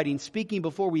backbiting, speaking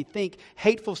before we think,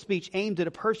 hateful speech aimed at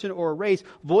a person or a race,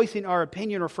 voicing our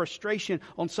opinion or frustration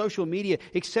on social media,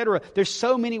 etc. There's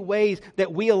so many ways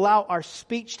that we allow our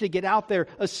speech to get out there,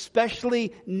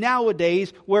 especially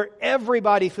nowadays where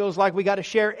everybody feels like we got to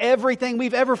share everything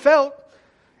we've ever felt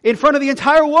in front of the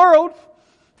entire world,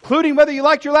 including whether you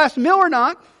liked your last meal or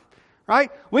not,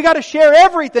 right? We got to share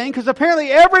everything because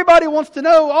apparently everybody wants to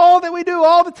know all that we do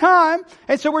all the time.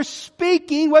 And so we're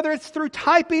speaking, whether it's through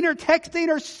typing or texting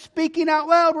or speaking out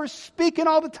loud, we're speaking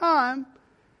all the time.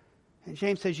 And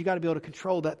James says you got to be able to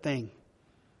control that thing.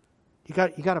 You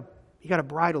got to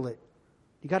bridle it.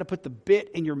 You got to put the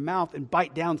bit in your mouth and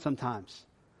bite down sometimes.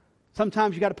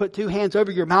 Sometimes you got to put 2 hands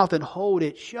over your mouth and hold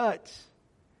it shut.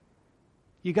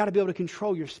 You got to be able to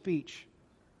control your speech.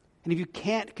 And if you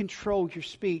can't control your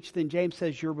speech, then James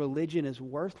says your religion is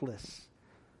worthless.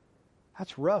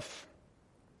 That's rough,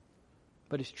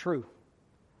 but it's true.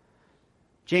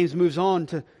 James moves on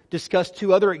to discuss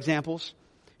 2 other examples.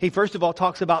 He first of all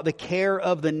talks about the care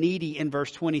of the needy in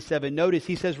verse 27. Notice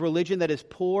he says religion that is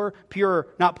pure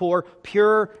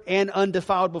and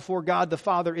undefiled before God the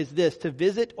Father is this, to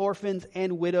visit orphans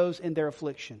and widows in their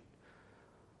affliction.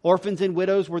 Orphans and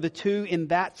widows were the 2 in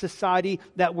that society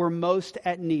that were most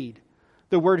at need.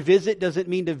 The word visit doesn't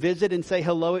mean to visit and say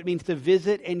hello. It means to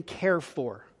visit and care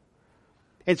for.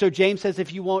 And so James says,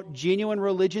 if you want genuine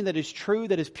religion that is true,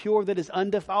 that is pure, that is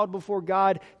undefiled before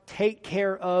God, take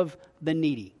care of the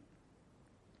needy.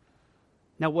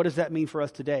 Now, what does that mean for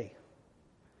us today?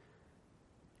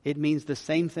 It means the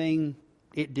same thing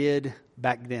it did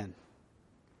back then.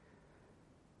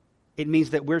 It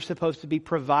means that we're supposed to be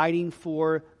providing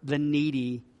for the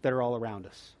needy that are all around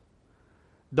us.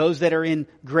 Those that are in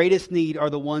greatest need are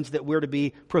the ones that we're to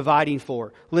be providing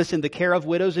for. Listen, the care of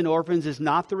widows and orphans is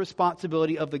not the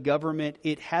responsibility of the government.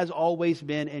 It has always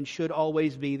been and should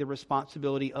always be the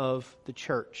responsibility of the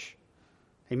church.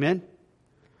 Amen?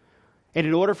 And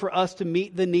in order for us to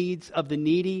meet the needs of the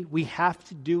needy, we have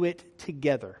to do it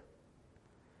together.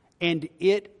 And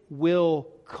it will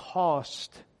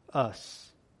cost us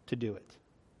to do it.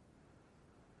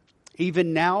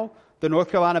 Even now, the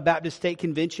North Carolina Baptist State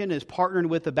Convention is partnering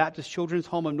with the Baptist Children's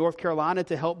Home of North Carolina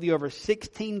to help the over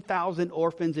 16,000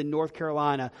 orphans in North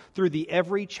Carolina through the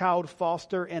Every Child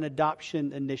Foster and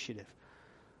Adoption Initiative.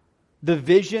 The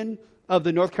vision of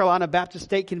the North Carolina Baptist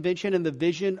State Convention and the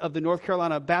vision of the North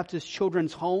Carolina Baptist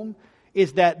Children's Home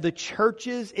is that the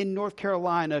churches in North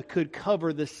Carolina could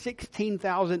cover the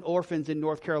 16,000 orphans in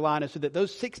North Carolina so that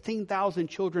those 16,000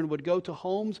 children would go to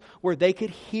homes where they could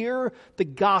hear the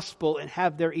gospel and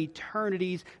have their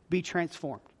eternities be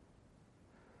transformed.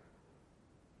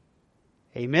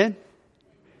 Amen?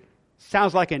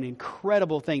 Sounds like an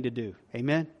incredible thing to do.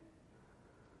 Amen?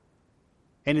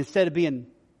 And instead of being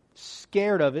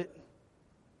scared of it,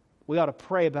 we ought to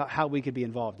pray about how we could be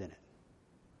involved in it.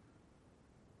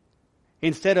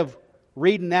 Instead of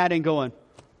reading that and going,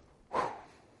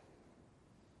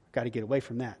 got to get away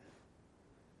from that.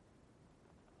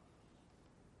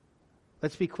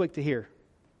 Let's be quick to hear.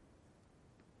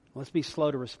 Let's be slow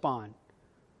to respond.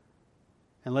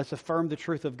 And let's affirm the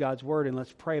truth of God's word, and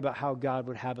let's pray about how God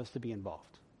would have us to be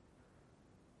involved.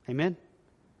 Amen?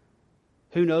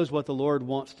 Who knows what the Lord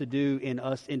wants to do in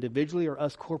us individually or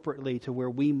us corporately to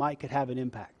where we might could have an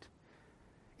impact.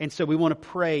 And so we want to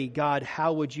pray, God,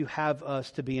 how would you have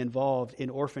us to be involved in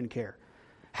orphan care?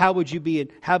 How would you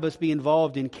have us be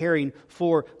involved in caring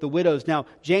for the widows? Now,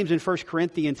 James in 1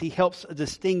 Corinthians, he helps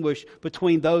distinguish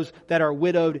between those that are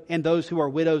widowed and those who are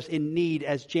widows in need,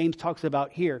 as James talks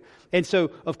about here. And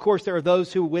so, of course, there are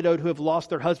those who are widowed who have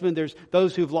lost their husband. There's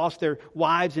those who have lost their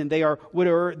wives and they are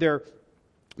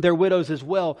they're widows as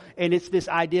well. And it's this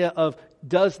idea of,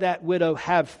 does that widow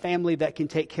have family that can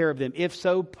take care of them? If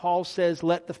so, Paul says,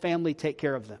 let the family take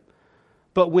care of them.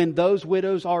 But when those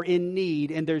widows are in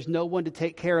need and there's no one to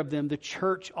take care of them, the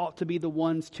church ought to be the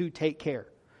ones to take care.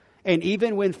 And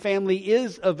even when family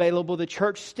is available, the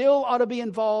church still ought to be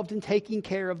involved in taking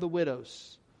care of the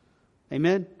widows.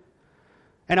 Amen?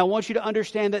 And I want you to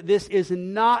understand that this is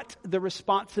not the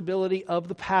responsibility of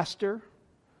the pastor.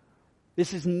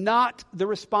 This is not the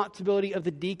responsibility of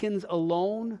the deacons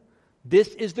alone. This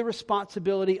is the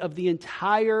responsibility of the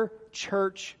entire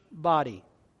church body.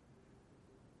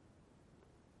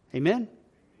 Amen?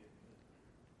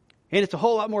 And it's a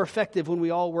whole lot more effective when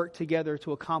we all work together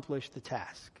to accomplish the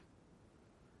task.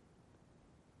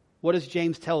 What does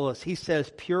James tell us? He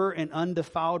says, pure and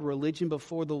undefiled religion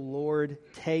before the Lord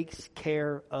takes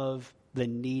care of the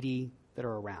needy that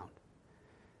are around.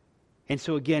 And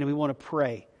so again, we want to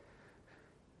pray.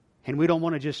 And we don't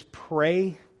want to just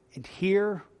pray and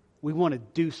hear. We want to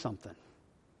do something.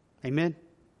 Amen?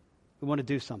 We want to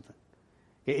do something.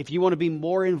 If you want to be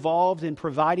more involved in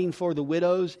providing for the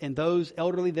widows and those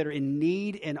elderly that are in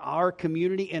need in our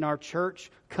community, in our church,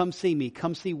 come see me.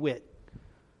 Come see Whit.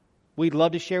 We'd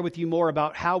love to share with you more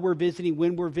about how we're visiting,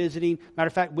 when we're visiting. Matter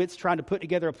of fact, Whit's trying to put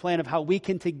together a plan of how we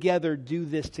can together do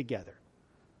this together.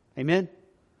 Amen?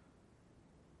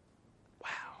 Wow.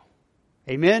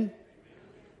 Amen?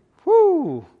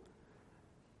 Whoo!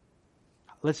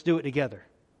 Let's do it together.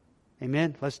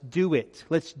 Amen? Let's do it.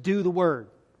 Let's do the word.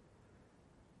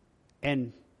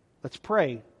 And let's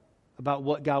pray about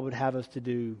what God would have us to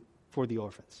do for the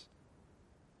orphans.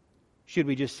 Should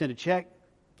we just send a check?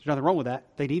 There's nothing wrong with that.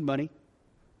 They need money.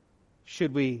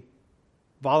 Should we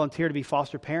volunteer to be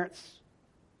foster parents?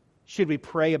 Should we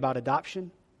pray about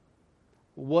adoption?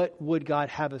 What would God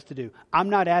have us to do? I'm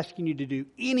not asking you to do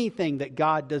anything that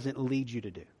God doesn't lead you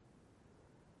to do.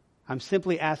 I'm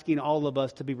simply asking all of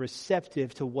us to be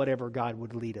receptive to whatever God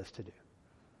would lead us to do.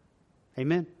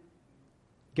 Amen?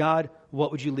 God,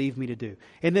 what would you leave me to do?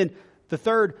 And then the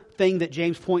third thing that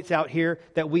James points out here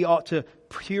that we ought to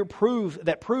prove,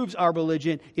 that proves our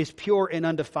religion is pure and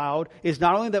undefiled, is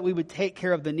not only that we would take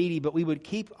care of the needy, but we would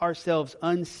keep ourselves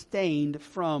unstained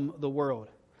from the world.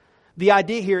 The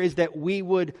idea here is that we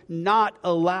would not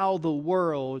allow the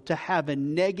world to have a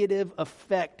negative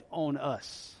effect on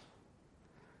us.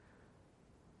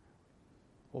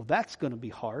 Well, that's going to be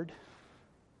hard.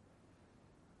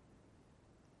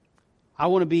 I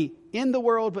want to be in the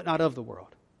world, but not of the world.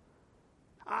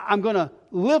 I'm going to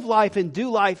live life and do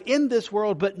life in this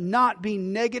world, but not be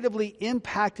negatively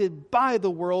impacted by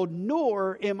the world,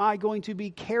 nor am I going to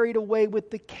be carried away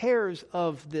with the cares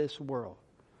of this world.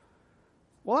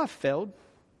 Well, I failed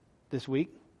this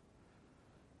week.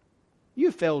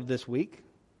 You failed this week.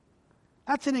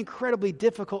 That's an incredibly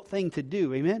difficult thing to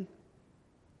do, amen?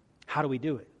 How do we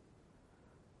do it?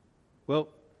 Well,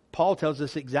 Paul tells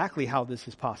us exactly how this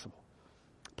is possible.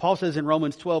 Paul says in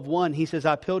Romans 12:1, he says,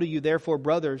 I appeal to you, therefore,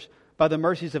 brothers, by the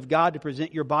mercies of God, to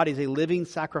present your bodies a living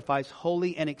sacrifice,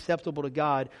 holy and acceptable to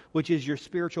God, which is your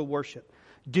spiritual worship.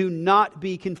 Do not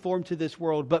be conformed to this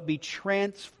world, but be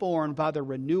transformed by the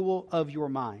renewal of your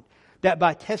mind, that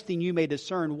by testing you may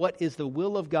discern what is the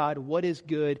will of God, what is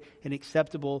good and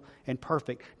acceptable and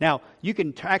perfect. Now, you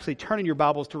can actually turn in your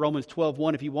Bibles to Romans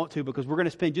 12:1 if you want to, because we're going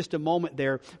to spend just a moment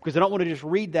there, because I don't want to just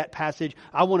read that passage.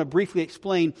 I want to briefly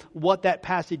explain what that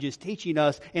passage is teaching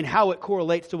us and how it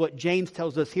correlates to what James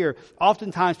tells us here.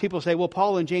 Oftentimes people say, well,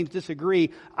 Paul and James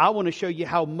disagree. I want to show you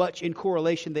how much in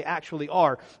correlation they actually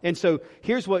are. And so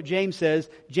here's what James says.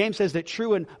 James says that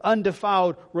true and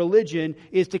undefiled religion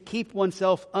is to keep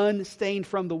oneself unstained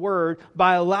from the Word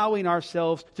by allowing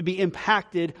ourselves to be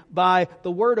impacted by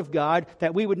the Word of God,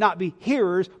 that we would not be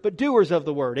hearers but doers of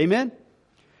the Word. Amen?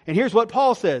 And here's what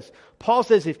Paul says. Paul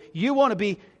says if you want to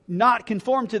be not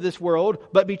conformed to this world,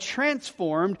 but be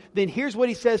transformed, then here's what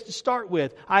he says to start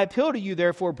with. I appeal to you,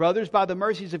 therefore, brothers, by the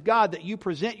mercies of God, that you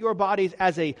present your bodies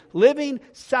as a living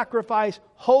sacrifice,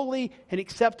 holy and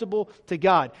acceptable to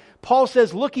God. Paul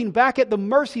says, looking back at the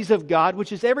mercies of God,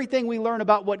 which is everything we learn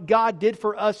about what God did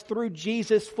for us through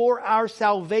Jesus for our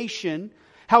salvation,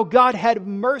 how God had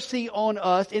mercy on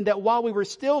us in that while we were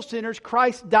still sinners,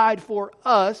 Christ died for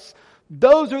us.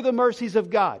 Those are the mercies of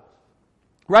God.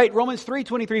 Right? Romans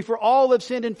 3:23, for all have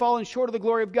sinned and fallen short of the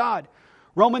glory of God.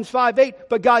 Romans 5:8,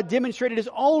 but God demonstrated His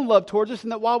own love towards us in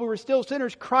that while we were still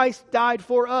sinners, Christ died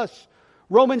for us.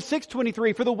 Romans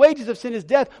 6:23, for the wages of sin is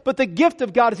death, but the gift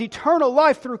of God is eternal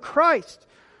life through Christ.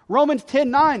 Romans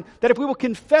 10:9, that if we will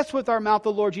confess with our mouth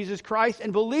the Lord Jesus Christ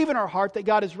and believe in our heart that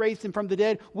God has raised Him from the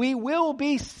dead, we will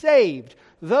be saved.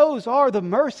 Those are the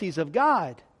mercies of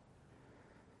God.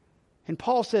 And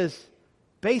Paul says,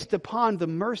 based upon the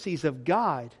mercies of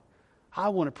God, I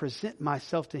want to present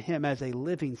myself to Him as a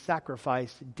living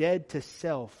sacrifice, dead to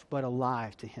self, but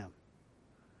alive to Him.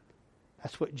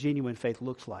 That's what genuine faith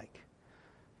looks like.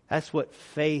 That's what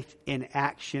faith in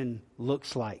action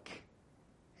looks like.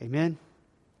 Amen?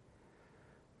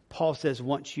 Paul says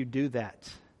once you do that,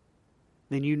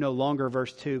 then you no longer,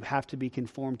 verse 2, have to be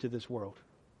conformed to this world.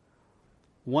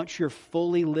 Once you're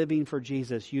fully living for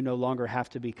Jesus, you no longer have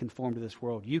to be conformed to this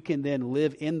world. You can then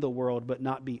live in the world, but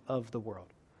not be of the world.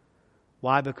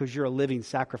 Why? Because you're a living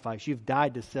sacrifice. You've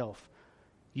died to self.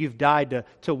 You've died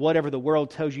to whatever the world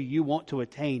tells you you want to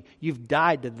attain. You've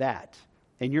died to that,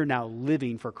 and you're now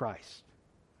living for Christ.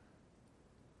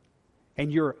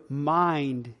 And your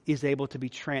mind is able to be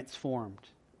transformed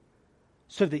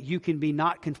so that you can be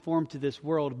not conformed to this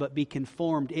world, but be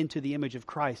conformed into the image of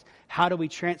Christ. How do we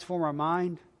transform our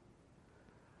mind?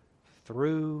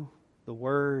 Through the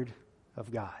Word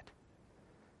of God.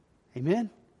 Amen?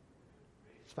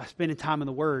 It's by spending time in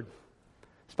the Word.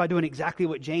 It's by doing exactly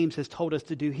what James has told us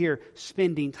to do here,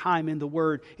 spending time in the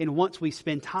Word. And once we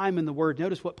spend time in the Word,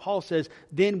 notice what Paul says,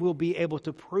 then we'll be able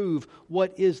to prove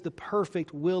what is the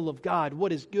perfect will of God,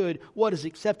 what is good, what is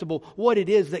acceptable, what it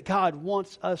is that God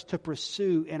wants us to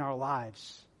pursue in our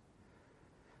lives.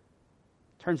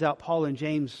 Turns out Paul and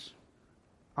James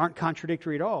aren't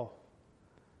contradictory at all.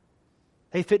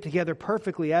 They fit together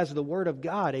perfectly as the Word of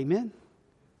God. Amen?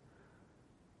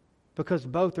 Because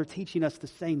both are teaching us the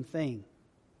same thing.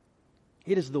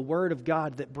 It is the Word of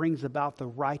God that brings about the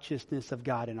righteousness of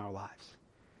God in our lives.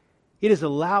 It is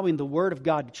allowing the Word of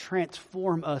God to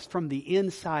transform us from the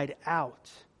inside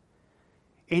out.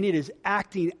 And it is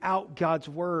acting out God's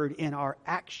Word in our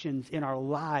actions, in our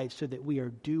lives, so that we are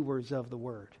doers of the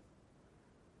Word.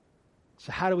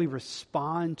 So how do we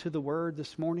respond to the Word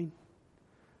this morning?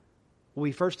 Well,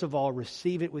 we first of all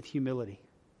receive it with humility,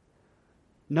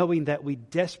 knowing that we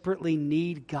desperately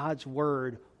need God's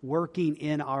Word working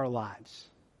in our lives.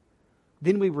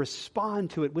 Then we respond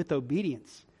to it with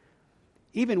obedience.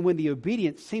 Even when the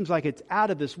obedience seems like it's out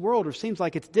of this world or seems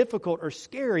like it's difficult or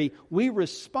scary, we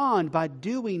respond by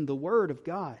doing the Word of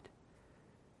God.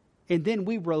 And then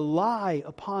we rely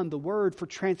upon the Word for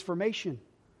transformation.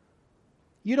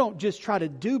 You don't just try to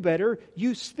do better.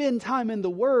 You spend time in the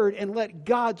Word and let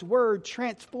God's Word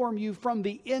transform you from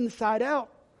the inside out.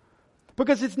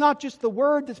 Because it's not just the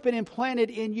Word that's been implanted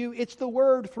in you, it's the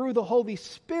Word through the Holy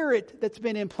Spirit that's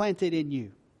been implanted in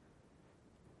you.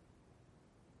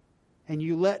 And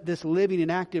you let this living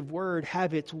and active Word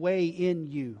have its way in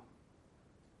you.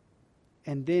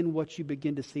 And then what you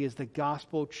begin to see is the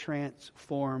gospel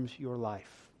transforms your life.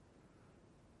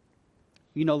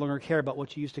 You no longer care about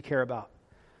what you used to care about.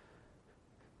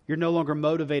 You're no longer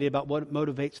motivated about what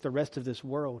motivates the rest of this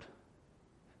world.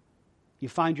 You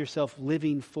find yourself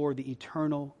living for the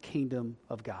eternal kingdom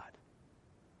of God.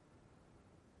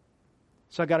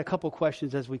 So I got a couple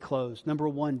questions as we close. Number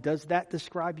one, does that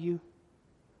describe you?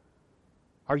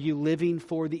 Are you living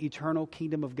for the eternal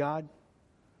kingdom of God?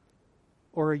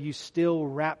 Or are you still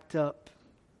wrapped up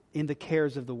in the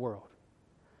cares of the world?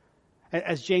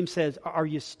 As James says, are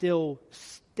you still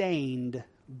stained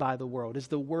by the world? Is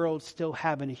the world still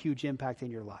having a huge impact in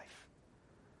your life?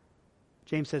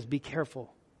 James says, be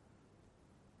careful.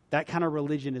 That kind of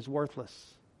religion is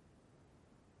worthless.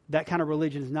 That kind of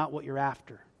religion is not what you're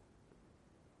after.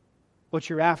 What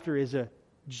you're after is a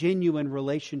genuine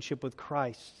relationship with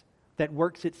Christ that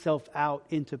works itself out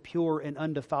into pure and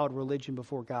undefiled religion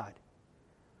before God.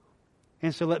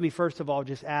 And so let me first of all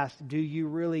just ask, do you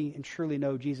really and truly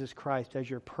know Jesus Christ as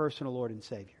your personal Lord and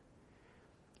Savior?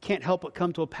 Can't help but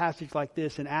come to a passage like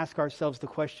this and ask ourselves the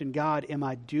question, God, am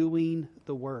I doing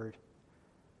the Word?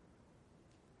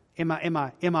 Am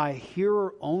I a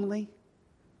hearer only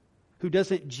who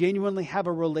doesn't genuinely have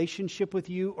a relationship with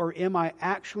you? Or am I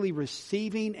actually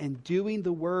receiving and doing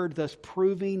the Word, thus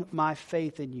proving my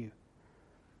faith in you?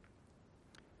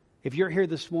 If you're here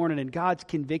this morning and God's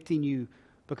convicting you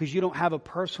because you don't have a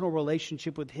personal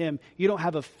relationship with Him, you don't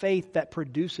have a faith that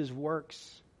produces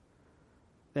works,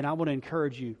 then I want to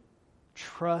encourage you,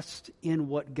 trust in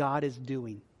what God is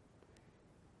doing.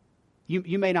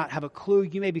 You may not have a clue.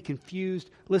 You may be confused.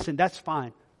 Listen, that's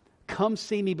fine. Come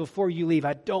see me before you leave.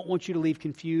 I don't want you to leave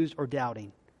confused or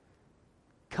doubting.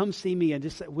 Come see me and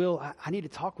just say, Will, I need to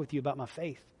talk with you about my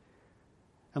faith.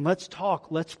 And let's talk.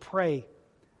 Let's pray.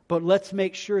 But let's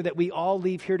make sure that we all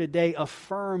leave here today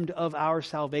affirmed of our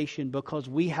salvation because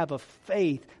we have a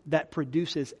faith that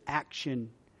produces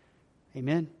action.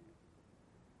 Amen.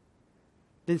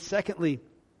 Then secondly,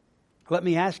 let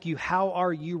me ask you, how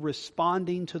are you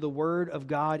responding to the Word of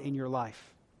God in your life?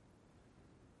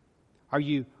 Are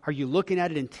you looking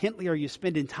at it intently? Are you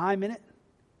spending time in it?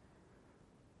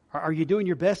 Are you doing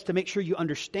your best to make sure you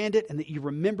understand it and that you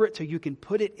remember it so you can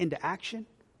put it into action?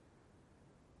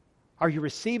 Are you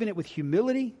receiving it with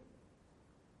humility?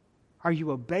 Are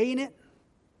you obeying it?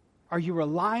 Are you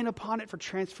relying upon it for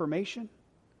transformation?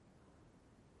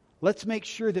 Let's make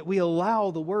sure that we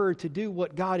allow the Word to do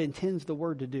what God intends the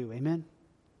Word to do. Amen?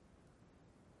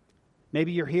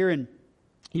 Maybe you're here and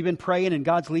you've been praying and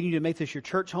God's leading you to make this your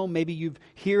church home. Maybe you're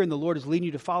here and the Lord is leading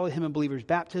you to follow Him in believer's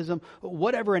baptism.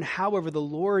 Whatever and however the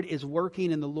Lord is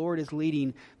working and the Lord is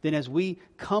leading, then as we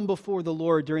come before the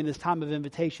Lord during this time of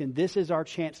invitation, this is our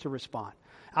chance to respond.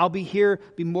 I'll be here,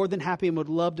 be more than happy, and would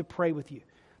love to pray with you.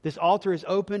 This altar is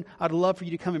open. I'd love for you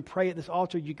to come and pray at this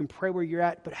altar. You can pray where you're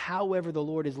at, but however the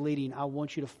Lord is leading, I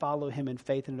want you to follow Him in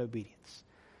faith and in obedience.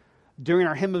 During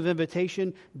our hymn of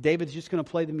invitation, David's just going to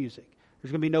play the music.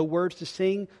 There's going to be no words to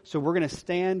sing, so we're going to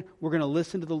stand, we're going to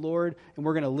listen to the Lord, and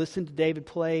we're going to listen to David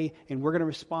play, and we're going to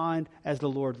respond as the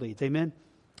Lord leads. Amen?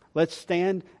 Let's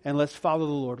stand and let's follow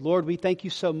the Lord. Lord, we thank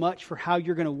you so much for how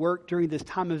you're going to work during this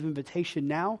time of invitation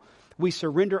now. We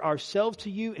surrender ourselves to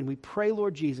you, and we pray,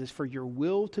 Lord Jesus, for your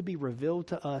will to be revealed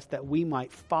to us that we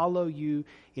might follow you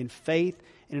in faith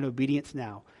and in obedience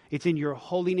now. It's in your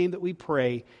holy name that we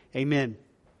pray. Amen.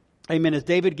 Amen. As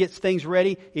David gets things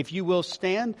ready, if you will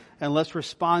stand and let's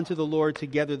respond to the Lord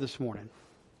together this morning.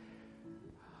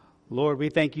 Lord, we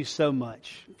thank you so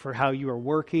much for how you are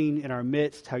working in our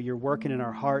midst, how you're working in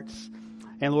our hearts.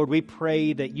 And Lord, we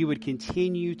pray that you would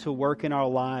continue to work in our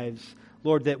lives.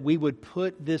 Lord, that we would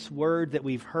put this word that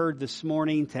we've heard this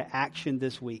morning to action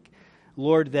this week.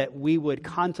 Lord, that we would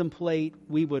contemplate,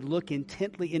 we would look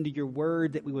intently into your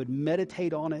word, that we would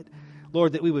meditate on it.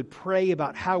 Lord, that we would pray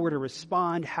about how we're to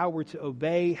respond, how we're to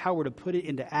obey, how we're to put it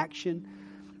into action.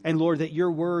 And Lord, that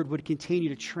your word would continue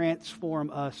to transform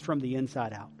us from the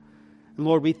inside out. And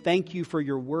Lord, we thank you for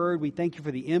your word. We thank you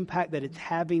for the impact that it's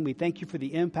having. We thank you for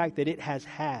the impact that it has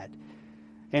had.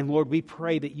 And Lord, we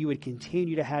pray that you would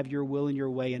continue to have your will and your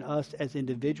way in us as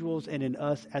individuals and in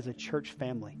us as a church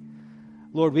family.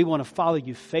 Lord, we want to follow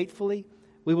you faithfully.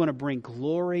 We want to bring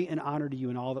glory and honor to you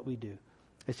in all that we do.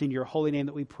 It's in your holy name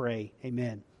that we pray. Amen.